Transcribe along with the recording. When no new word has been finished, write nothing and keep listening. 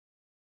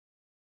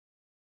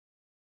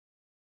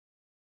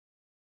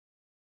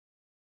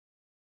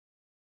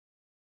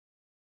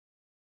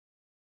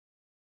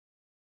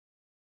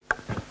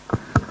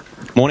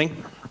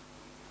morning.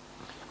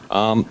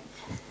 I'd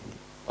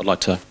like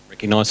to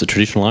recognise the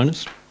traditional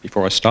owners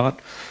before I start.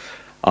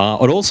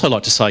 I'd also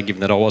like to say,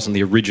 given that I wasn't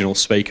the original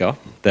speaker,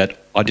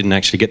 that I didn't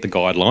actually get the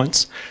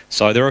guidelines.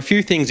 So there are a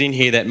few things in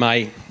here that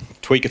may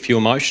tweak a few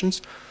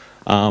emotions.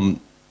 I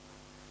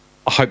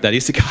hope that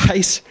is the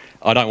case.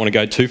 I don't want to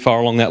go too far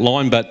along that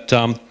line, but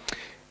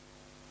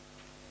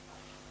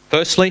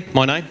firstly,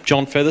 my name,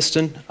 John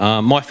Featherstone.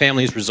 My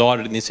family has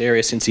resided in this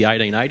area since the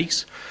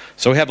 1880s,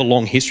 so we have a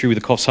long history with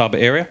the Coffs Harbour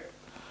area.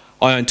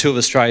 I own two of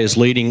Australia's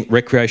leading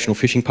recreational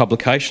fishing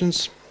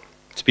publications,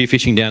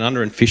 Spearfishing Down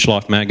Under and Fish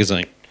Life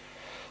magazine.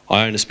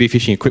 I own a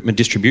spearfishing equipment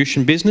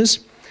distribution business,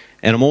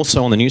 and I'm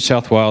also on the New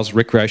South Wales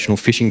Recreational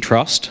Fishing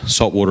Trust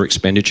Saltwater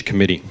Expenditure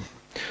Committee.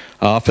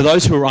 For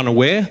those who are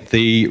unaware,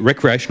 the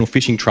Recreational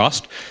Fishing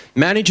Trust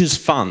manages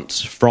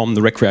funds from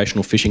the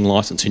recreational fishing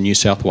licence in New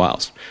South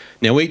Wales.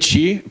 Now, each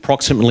year,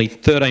 approximately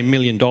 $13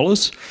 million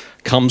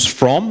comes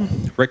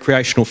from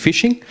recreational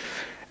fishing,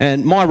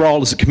 and my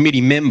role as a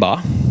committee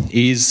member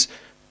is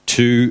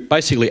to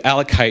basically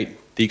allocate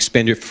the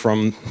expenditure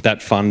from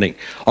that funding.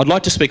 I'd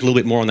like to speak a little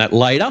bit more on that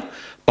later,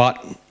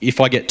 but if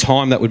I get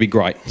time, that would be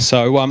great.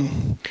 So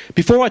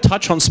before I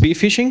touch on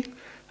spearfishing,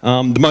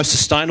 the most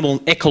sustainable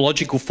and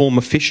ecological form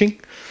of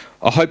fishing,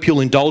 I hope you'll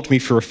indulge me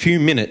for a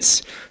few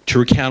minutes to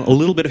recount a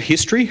little bit of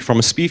history from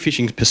a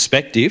spearfishing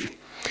perspective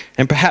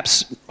and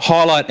perhaps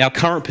highlight our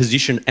current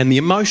position and the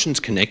emotions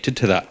connected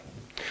to that.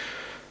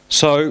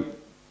 So,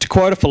 to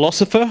quote a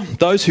philosopher,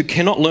 those who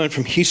cannot learn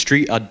from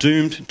history are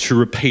doomed to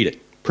repeat it.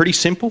 Pretty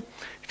simple.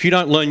 If you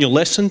don't learn your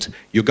lessons,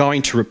 you're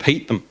going to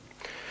repeat them.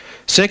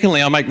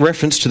 Secondly, I make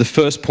reference to the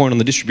first point on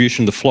the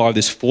distribution of the fly of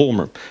this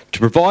forum, to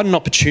provide an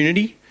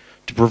opportunity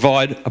to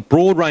provide a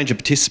broad range of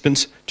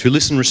participants to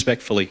listen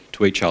respectfully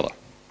to each other.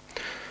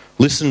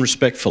 Listen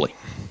respectfully.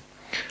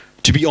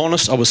 To be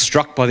honest, I was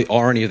struck by the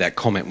irony of that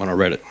comment when I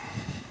read it.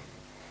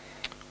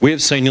 We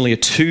have seen nearly a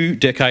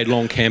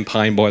 2-decade-long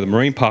campaign by the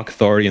Marine Park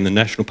Authority and the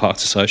National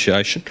Parks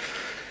Association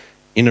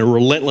in a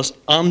relentless,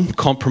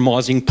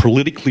 uncompromising,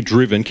 politically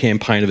driven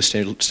campaign of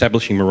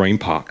establishing marine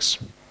parks.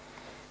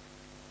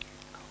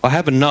 I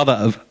have another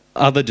of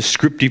other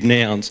descriptive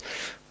nouns,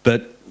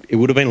 but it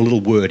would have been a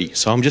little wordy,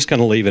 so I'm just going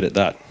to leave it at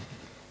that.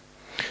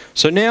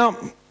 So now,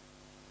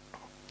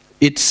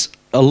 it's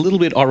a little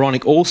bit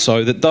ironic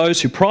also that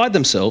those who pride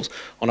themselves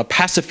on a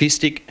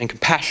pacifistic and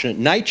compassionate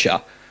nature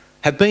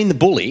have been the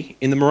bully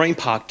in the marine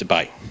park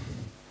debate.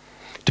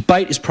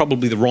 Debate is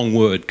probably the wrong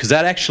word, because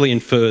that actually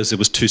infers there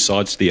was two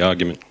sides to the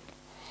argument.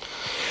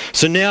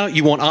 So now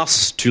you want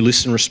us to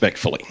listen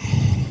respectfully.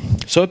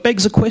 So it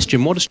begs the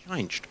question, what has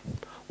changed?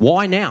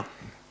 Why now?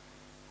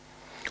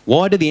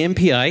 Why do the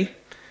NPA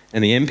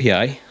and the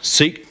NPA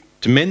seek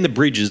to mend the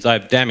bridges they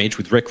have damaged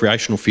with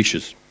recreational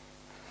fishers?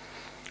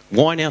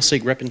 Why now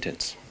seek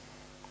repentance?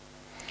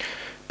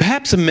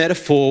 Perhaps a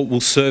metaphor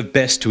will serve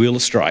best to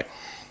illustrate.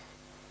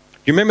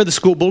 You remember the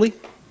school bully?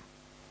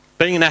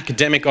 Being an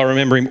academic, I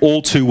remember him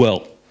all too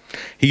well.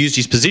 He used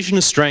his position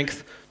of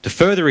strength to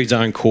further his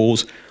own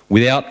cause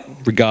without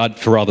regard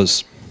for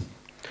others.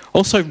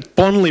 Also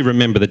fondly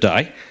remember the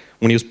day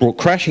when he was brought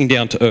crashing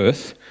down to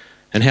earth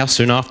and how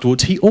soon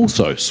afterwards he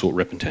also sought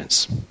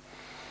repentance.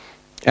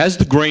 As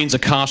the Greens are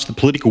cast to the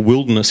political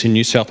wilderness in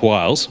New South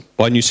Wales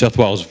by New South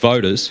Wales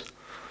voters,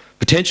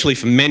 potentially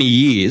for many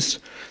years,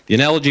 the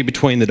analogy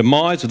between the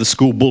demise of the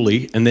school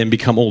bully and then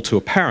become all too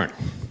apparent.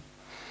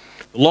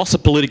 The loss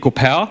of political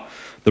power,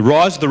 the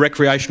rise of the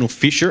recreational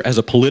fisher as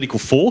a political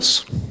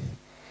force,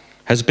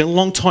 has been a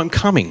long time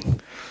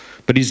coming,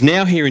 but is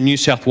now here in New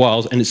South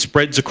Wales and it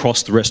spreads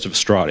across the rest of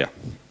Australia.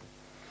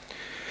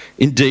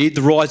 Indeed,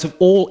 the rise of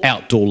all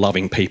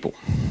outdoor-loving people,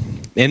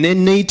 and their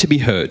need to be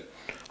heard.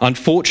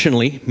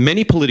 Unfortunately,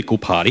 many political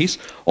parties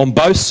on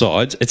both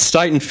sides at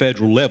state and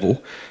federal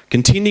level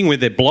continuing with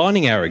their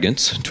blinding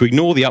arrogance to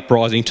ignore the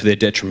uprising to their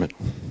detriment.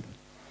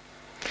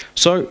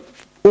 So,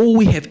 all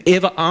we have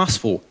ever asked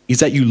for is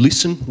that you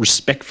listen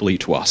respectfully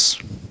to us,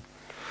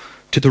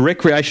 to the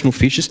recreational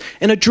fishers,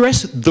 and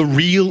address the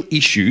real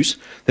issues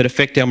that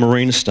affect our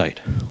marine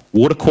estate: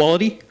 water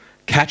quality,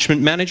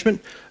 catchment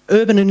management,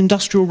 urban and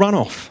industrial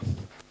runoff,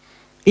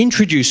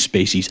 introduced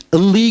species,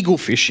 illegal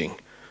fishing.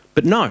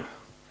 But no,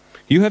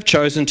 you have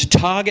chosen to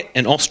target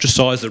and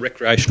ostracise the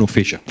recreational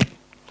fisher.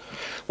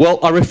 Well,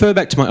 I refer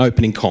back to my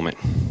opening comment.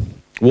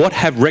 What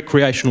have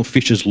recreational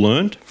fishers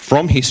learned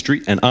from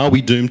history, and are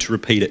we doomed to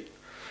repeat it?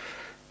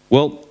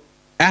 Well,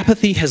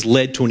 apathy has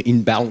led to an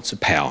imbalance of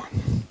power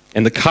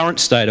and the current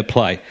state of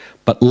play.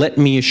 But let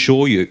me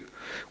assure you,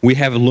 we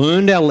have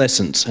learned our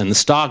lessons, and the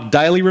stark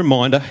daily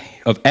reminder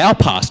of our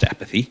past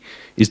apathy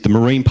is the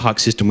marine park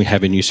system we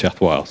have in New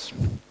South Wales.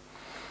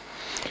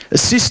 A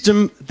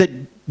system that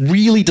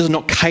really does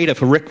not cater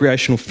for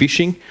recreational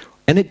fishing,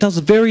 and it does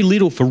very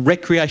little for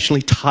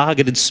recreationally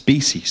targeted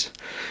species.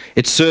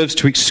 It serves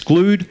to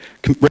exclude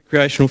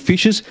recreational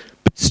fishers,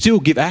 but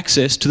still give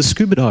access to the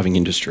scuba diving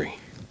industry,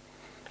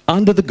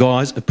 under the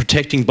guise of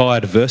protecting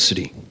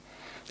biodiversity.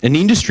 An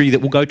industry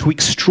that will go to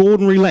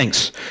extraordinary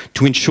lengths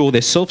to ensure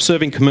their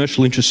self-serving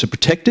commercial interests are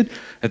protected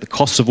at the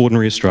cost of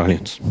ordinary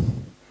Australians.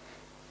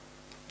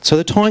 So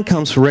the time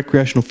comes for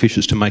recreational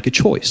fishers to make a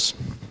choice.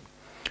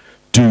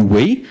 Do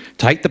we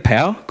take the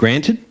power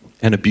granted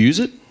and abuse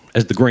it,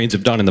 as the Greens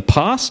have done in the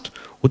past,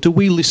 or do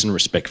we listen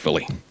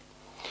respectfully?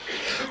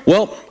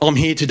 Well, I'm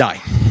here today,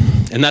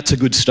 and that's a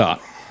good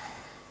start.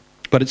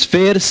 But it's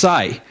fair to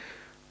say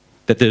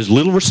that there's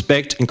little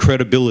respect and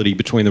credibility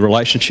between the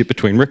relationship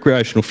between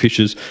recreational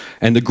fishers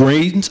and the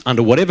Greens,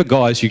 under whatever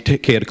guise you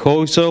care to call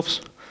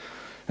yourselves,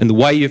 and the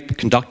way you've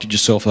conducted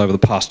yourself over the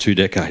past 2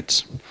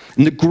 decades.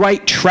 And the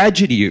great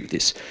tragedy of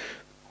this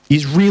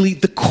is really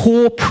the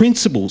core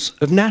principles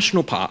of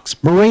national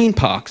parks, marine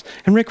parks,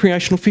 and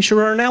recreational fishing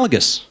are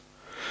analogous.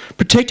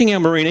 Protecting our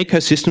marine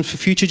ecosystems for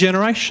future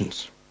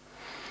generations.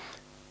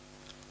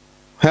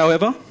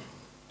 However,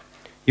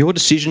 your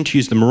decision to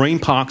use the marine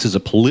parks as a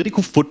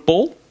political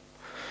football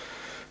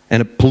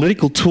and a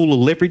political tool of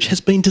leverage has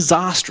been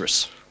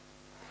disastrous.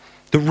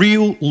 The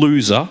real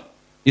loser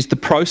is the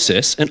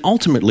process and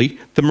ultimately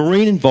the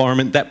marine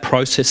environment that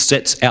process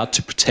sets out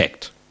to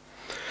protect.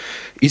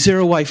 Is there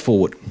a way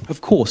forward?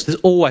 Of course, there's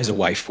always a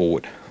way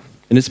forward.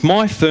 And it's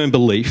my firm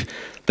belief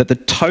that the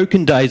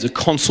token days of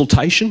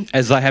consultation,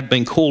 as they have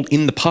been called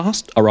in the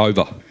past, are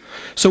over.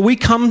 So we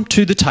come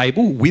to the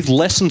table with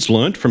lessons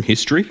learned from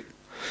history,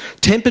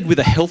 tempered with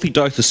a healthy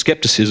dose of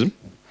scepticism,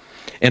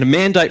 and a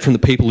mandate from the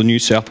people of New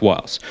South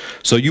Wales.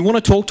 So you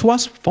want to talk to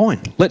us?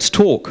 Fine, let's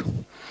talk.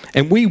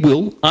 And we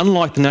will,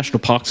 unlike the National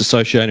Parks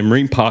Association and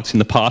marine parks in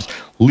the past,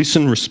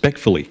 listen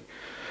respectfully.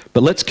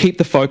 But let's keep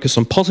the focus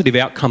on positive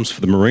outcomes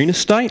for the marine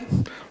estate,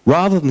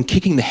 rather than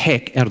kicking the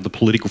heck out of the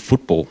political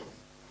football.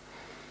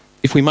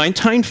 If we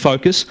maintain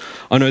focus,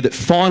 I know that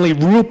finally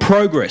real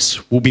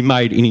progress will be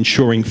made in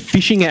ensuring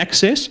fishing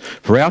access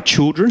for our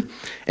children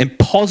and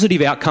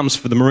positive outcomes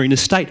for the marine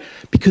estate,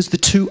 because the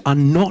two are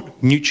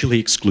not mutually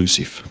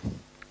exclusive.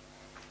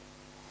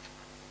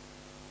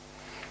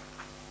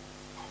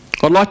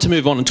 I'd like to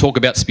move on and talk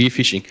about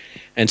spearfishing,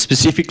 and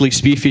specifically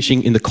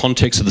spearfishing in the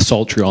context of the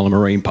Solitary Island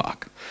Marine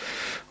Park.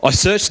 I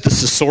searched the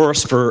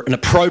thesaurus for an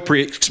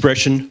appropriate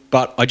expression,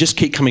 but I just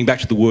keep coming back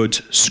to the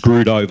words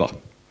screwed over.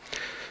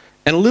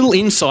 And a little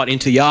insight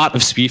into the art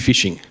of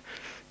spearfishing,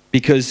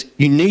 because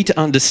you need to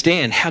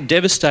understand how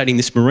devastating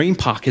this marine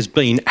park has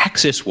been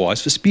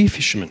access-wise for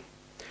spearfishermen.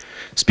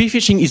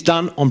 Spearfishing is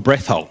done on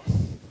breath hold.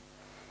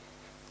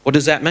 What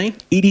does that mean?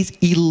 It is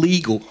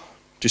illegal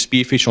to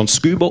spearfish on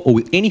scuba or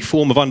with any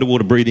form of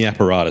underwater breathing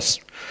apparatus.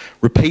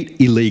 Repeat,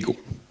 illegal.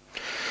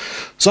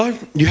 So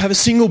you have a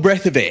single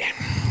breath of air.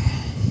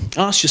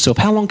 Ask yourself,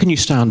 how long can you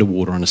stay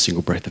underwater on a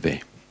single breath of air?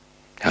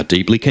 How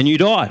deeply can you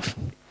dive?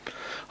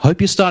 I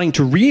hope you're starting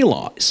to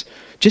realise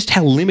just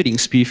how limiting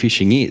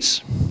spearfishing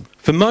is.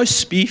 For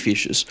most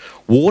spearfishers,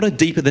 water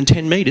deeper than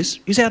 10 metres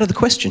is out of the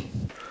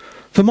question.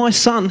 For my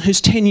son,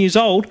 who's 10 years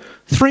old,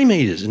 3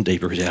 metres and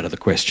deeper is out of the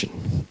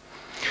question.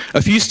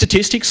 A few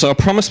statistics, so I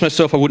promised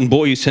myself I wouldn't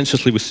bore you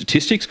senselessly with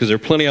statistics, because there are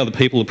plenty of other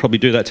people who probably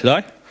do that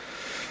today.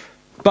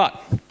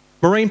 But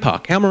marine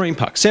park, our marine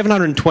park,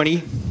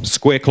 720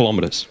 square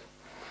kilometres.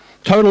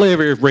 Total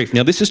area of reef.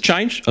 Now this has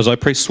changed, as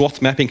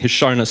pre-swath mapping has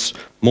shown us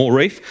more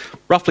reef,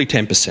 roughly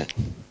 10%.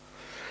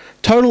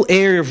 Total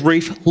area of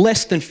reef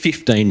less than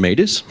 15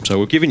 metres, so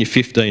we're giving you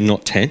 15,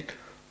 not 10,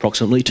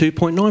 approximately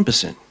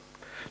 2.9%.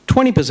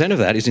 20% of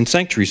that is in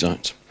sanctuary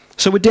zones,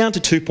 so we're down to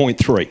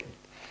 2.3.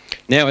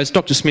 Now, as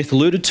Dr. Smith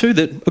alluded to,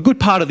 that a good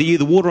part of the year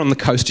the water on the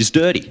coast is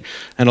dirty,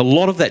 and a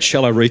lot of that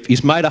shallow reef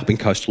is made up in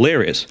coastal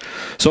areas.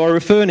 So I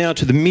refer now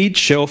to the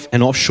mid-shelf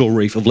and offshore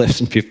reef of less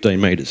than 15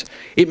 metres.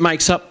 It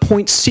makes up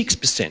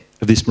 0.6%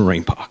 of this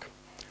marine park,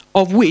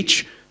 of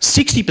which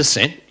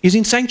 60% is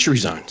in sanctuary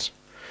zones.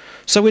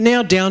 So we're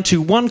now down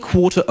to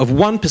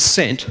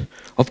 0.25%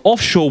 of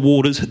offshore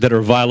waters that are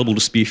available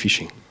to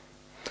spearfishing.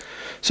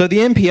 So the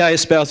NPA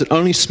espoused that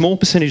only a small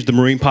percentage of the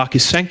marine park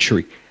is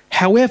sanctuary.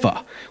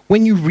 However,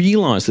 when you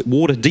realise that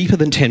water deeper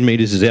than 10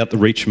 metres is out the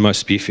reach for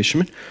most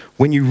spearfishermen,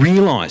 when you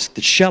realise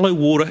that shallow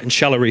water and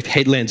shallow reef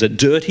headlands are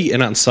dirty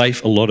and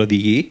unsafe a lot of the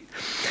year,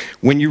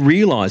 when you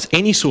realise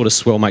any sort of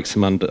swell makes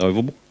them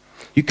undivable,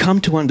 you come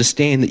to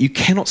understand that you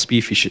cannot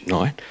spearfish at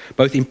night,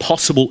 both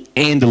impossible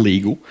and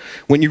illegal.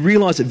 When you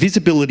realise that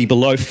visibility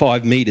below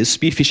 5 metres,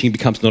 spearfishing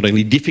becomes not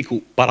only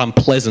difficult but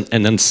unpleasant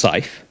and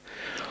unsafe,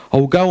 I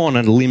will go on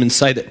a limb and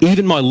say that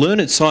even my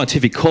learned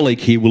scientific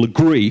colleague here will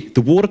agree the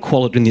water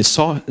quality in the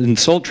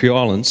Solitary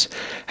Islands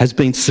has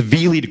been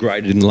severely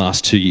degraded in the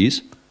last 2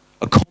 years,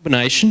 a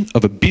combination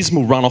of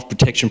abysmal runoff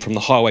protection from the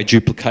highway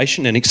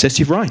duplication and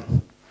excessive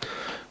rain.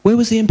 Where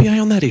was the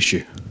NPA on that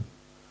issue?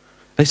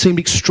 They seemed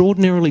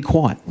extraordinarily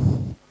quiet.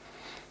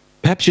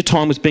 Perhaps your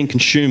time was being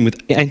consumed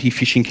with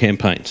anti-fishing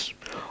campaigns.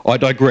 I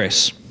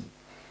digress.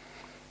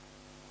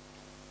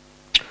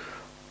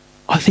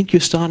 I think you're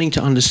starting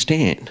to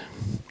understand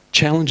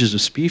challenges of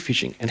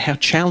spearfishing and how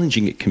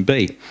challenging it can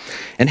be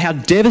and how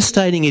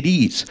devastating it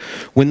is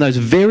when those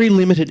very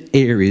limited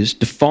areas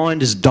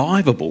defined as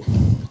diveable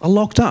are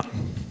locked up.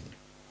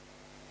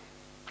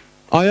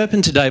 I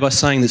opened today by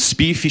saying that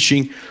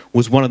spearfishing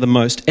was one of the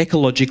most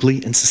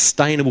ecologically and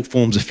sustainable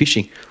forms of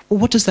fishing. Well,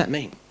 what does that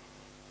mean?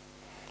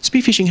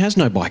 Spearfishing has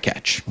no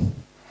bycatch.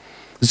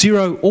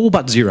 Zero, all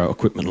but zero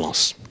equipment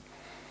loss.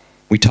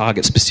 We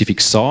target specific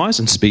size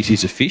and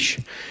species of fish.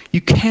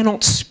 You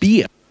cannot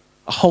spear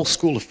a whole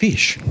school of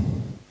fish.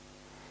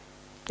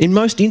 In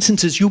most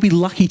instances, you'll be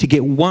lucky to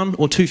get 1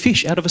 or 2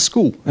 fish out of a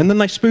school, and then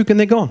they spook and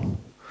they're gone.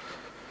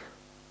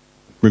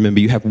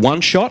 Remember, you have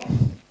one shot,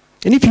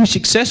 and if you're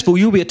successful,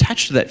 you'll be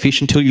attached to that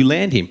fish until you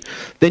land him.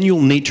 Then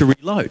you'll need to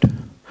reload.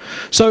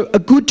 So a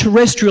good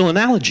terrestrial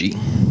analogy,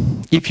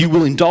 if you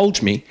will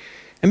indulge me,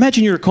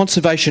 imagine you're a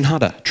conservation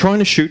hunter trying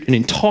to shoot an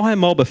entire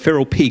mob of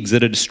feral pigs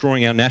that are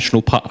destroying our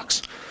national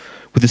parks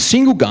with a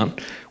single gun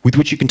with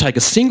which you can take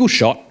a single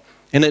shot,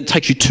 and it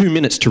takes you 2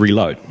 minutes to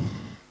reload.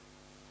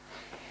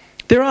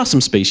 There are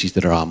some species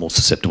that are more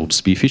susceptible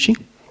to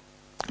spearfishing.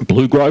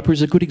 Blue groper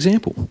is a good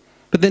example,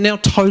 but they're now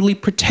totally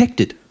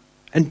protected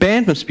and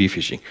banned from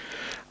spearfishing.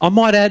 I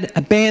might add,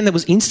 a ban that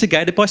was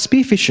instigated by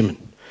spearfishermen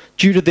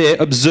due to their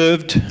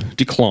observed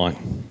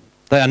decline.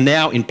 They are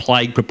now in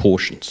plague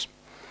proportions.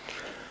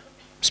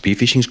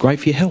 Spearfishing is great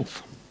for your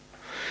health.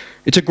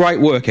 It's a great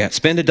workout.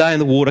 Spend a day in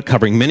the water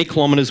covering many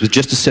kilometres with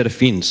just a set of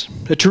fins.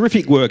 A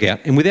terrific workout,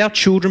 and with our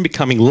children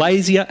becoming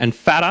lazier and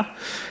fatter,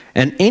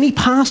 and any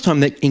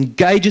pastime that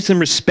engages them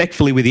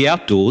respectfully with the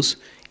outdoors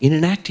in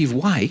an active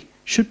way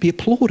should be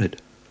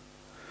applauded.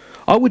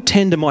 I would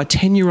tend to my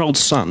 10-year-old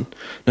son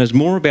knows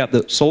more about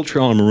the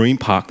Solitary Island Marine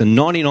Park than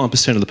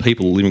 99% of the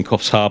people who live in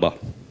Coffs Harbour.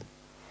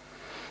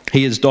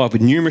 He has dived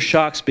with numerous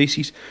shark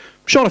species,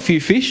 shot a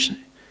few fish,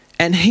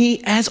 and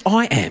he, as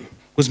I am,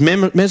 was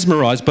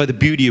mesmerised by the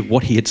beauty of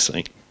what he had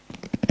seen.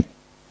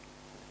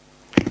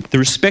 The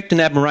respect and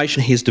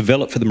admiration he has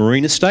developed for the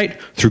marine estate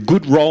through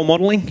good role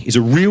modelling is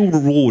a real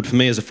reward for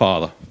me as a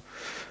father.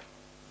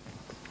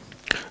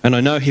 And I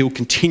know he will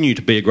continue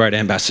to be a great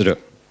ambassador.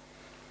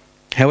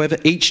 However,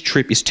 each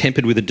trip is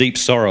tempered with a deep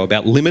sorrow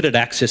about limited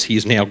access he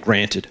is now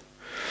granted.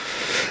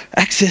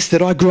 Access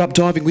that I grew up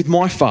diving with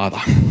my father,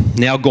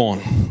 now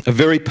gone. A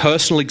very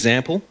personal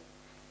example,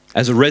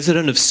 as a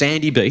resident of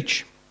Sandy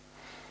Beach,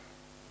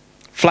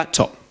 Flat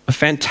Top, a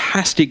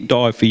fantastic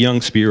dive for young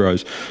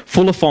spearos,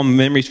 full of fond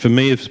memories for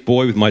me as a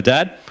boy with my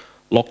dad,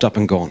 locked up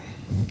and gone.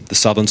 The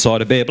southern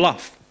side of Bear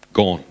Bluff,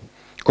 gone.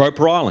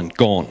 Groper Island,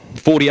 gone.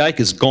 40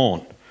 acres,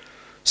 gone.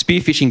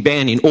 Spearfishing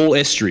banned in all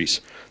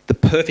estuaries, the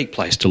perfect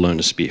place to learn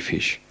to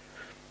spearfish.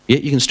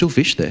 Yet you can still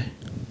fish there.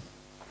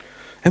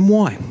 And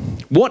why?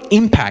 What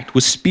impact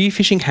would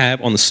spearfishing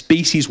have on the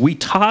species we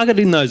target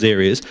in those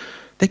areas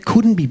that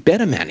couldn't be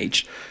better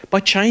managed by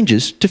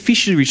changes to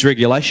fisheries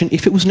regulation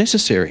if it was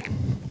necessary?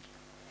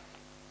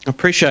 I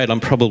appreciate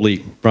I'm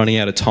probably running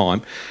out of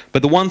time,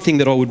 but the one thing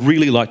that I would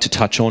really like to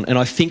touch on, and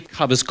I think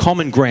covers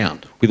common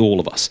ground with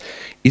all of us,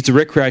 is the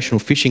recreational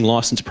fishing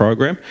licence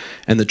program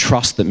and the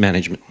trust that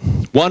management.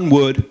 One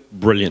word,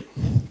 brilliant.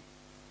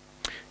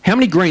 How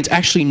many Greens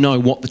actually know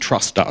what the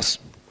trust does?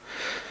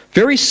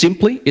 Very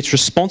simply, it's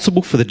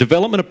responsible for the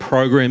development of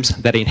programs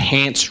that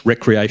enhance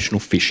recreational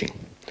fishing.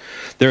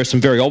 There are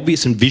some very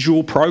obvious and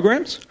visual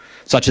programs,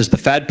 such as the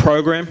FAD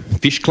program,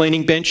 fish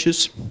cleaning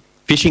benches,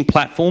 fishing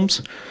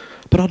platforms,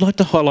 but I'd like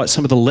to highlight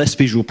some of the less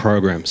visual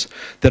programs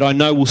that I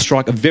know will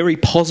strike a very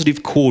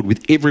positive chord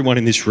with everyone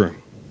in this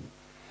room.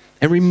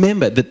 And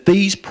remember that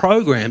these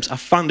programs are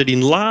funded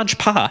in large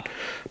part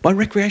by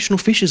recreational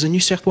fishers in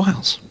New South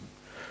Wales.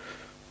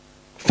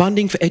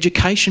 Funding for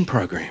education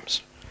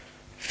programs.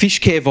 Fish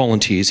care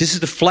volunteers. This is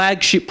the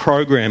flagship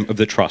program of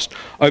the Trust.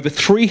 Over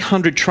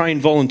 300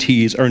 trained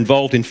volunteers are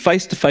involved in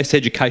face-to-face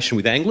education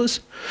with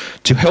anglers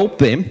to help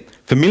them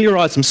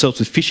familiarise themselves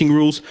with fishing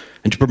rules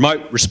and to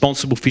promote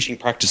responsible fishing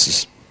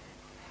practices.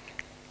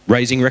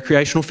 Raising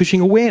recreational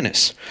fishing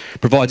awareness.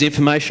 Provides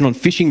information on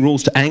fishing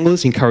rules to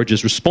anglers,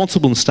 encourages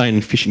responsible and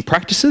sustainable fishing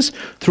practices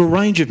through a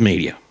range of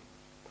media.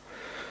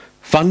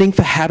 Funding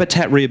for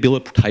habitat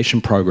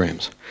rehabilitation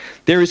programs.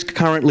 There is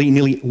currently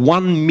nearly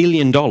 $1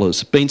 million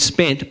being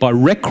spent by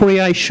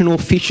recreational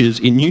fishers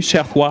in New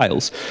South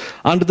Wales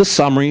under the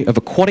summary of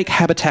aquatic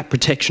habitat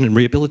protection and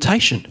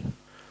rehabilitation.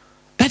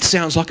 That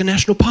sounds like a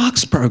national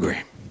parks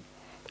program,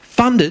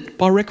 funded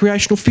by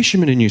recreational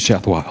fishermen in New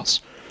South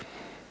Wales.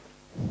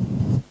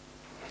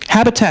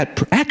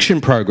 Habitat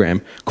action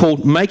program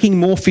called Making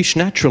More Fish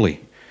Naturally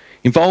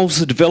involves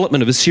the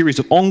development of a series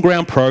of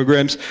on-ground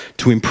programs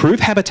to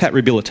improve habitat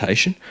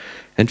rehabilitation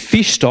and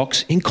fish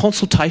stocks in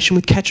consultation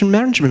with catchment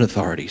management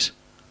authorities.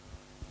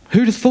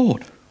 Who'd have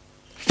thought?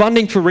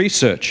 Funding for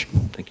research.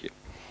 Thank you.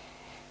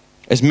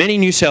 As many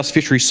New South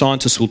fisheries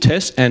scientists will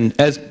test, and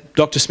as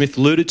Dr. Smith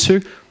alluded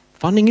to,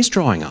 funding is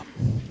drying up.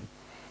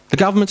 The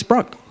government's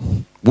broke.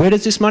 Where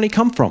does this money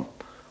come from?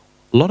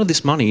 A lot of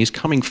this money is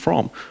coming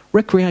from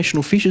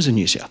recreational fishers in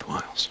New South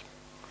Wales.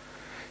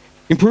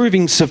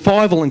 Improving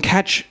survival and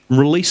catch and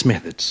release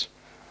methods.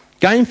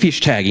 Game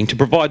fish tagging to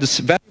provide us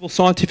valuable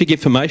scientific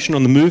information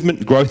on the movement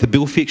and growth of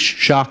billfish,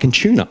 shark and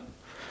tuna.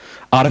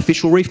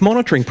 Artificial reef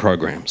monitoring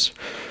programs.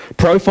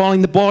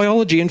 Profiling the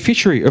biology and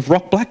fishery of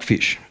rock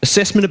blackfish.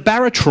 Assessment of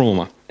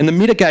barotrauma and the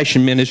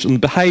mitigation measures on the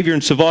behaviour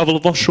and survival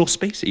of offshore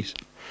species.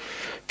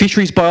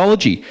 Fisheries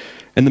biology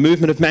and the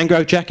movement of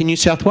mangrove jack in New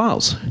South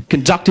Wales,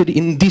 conducted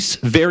in this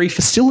very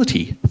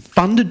facility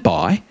funded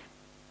by,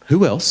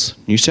 who else?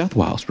 New South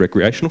Wales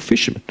recreational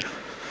fishermen.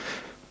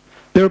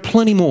 There are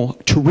plenty more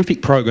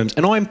terrific programs,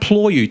 and I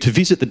implore you to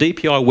visit the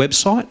DPI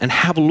website and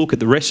have a look at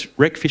the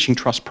Rec Fishing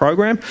Trust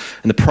program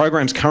and the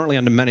programs currently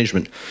under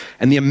management,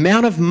 and the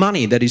amount of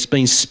money that is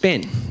being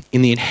spent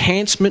in the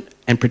enhancement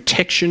and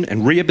protection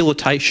and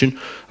rehabilitation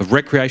of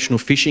recreational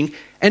fishing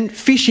and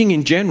fishing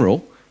in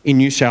general in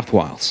New South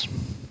Wales.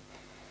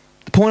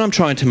 The point I'm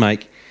trying to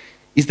make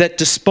is that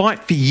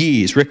despite for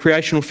years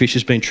recreational fish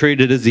has been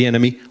treated as the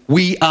enemy,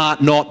 we are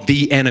not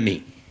the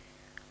enemy.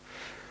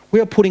 We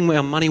are putting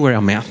our money where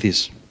our mouth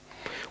is,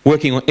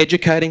 working on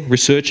educating,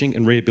 researching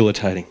and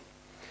rehabilitating.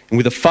 And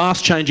with a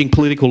fast-changing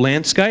political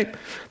landscape,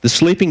 the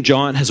sleeping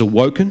giant has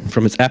awoken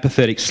from its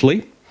apathetic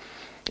sleep,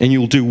 and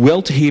you'll do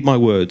well to hear my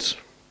words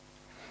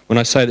when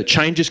I say that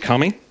change is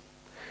coming,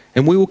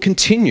 and we will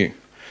continue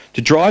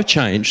to drive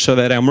change so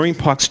that our marine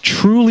parks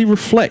truly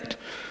reflect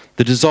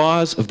the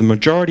desires of the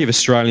majority of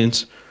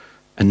Australians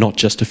and not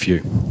just a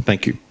few.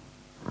 Thank you.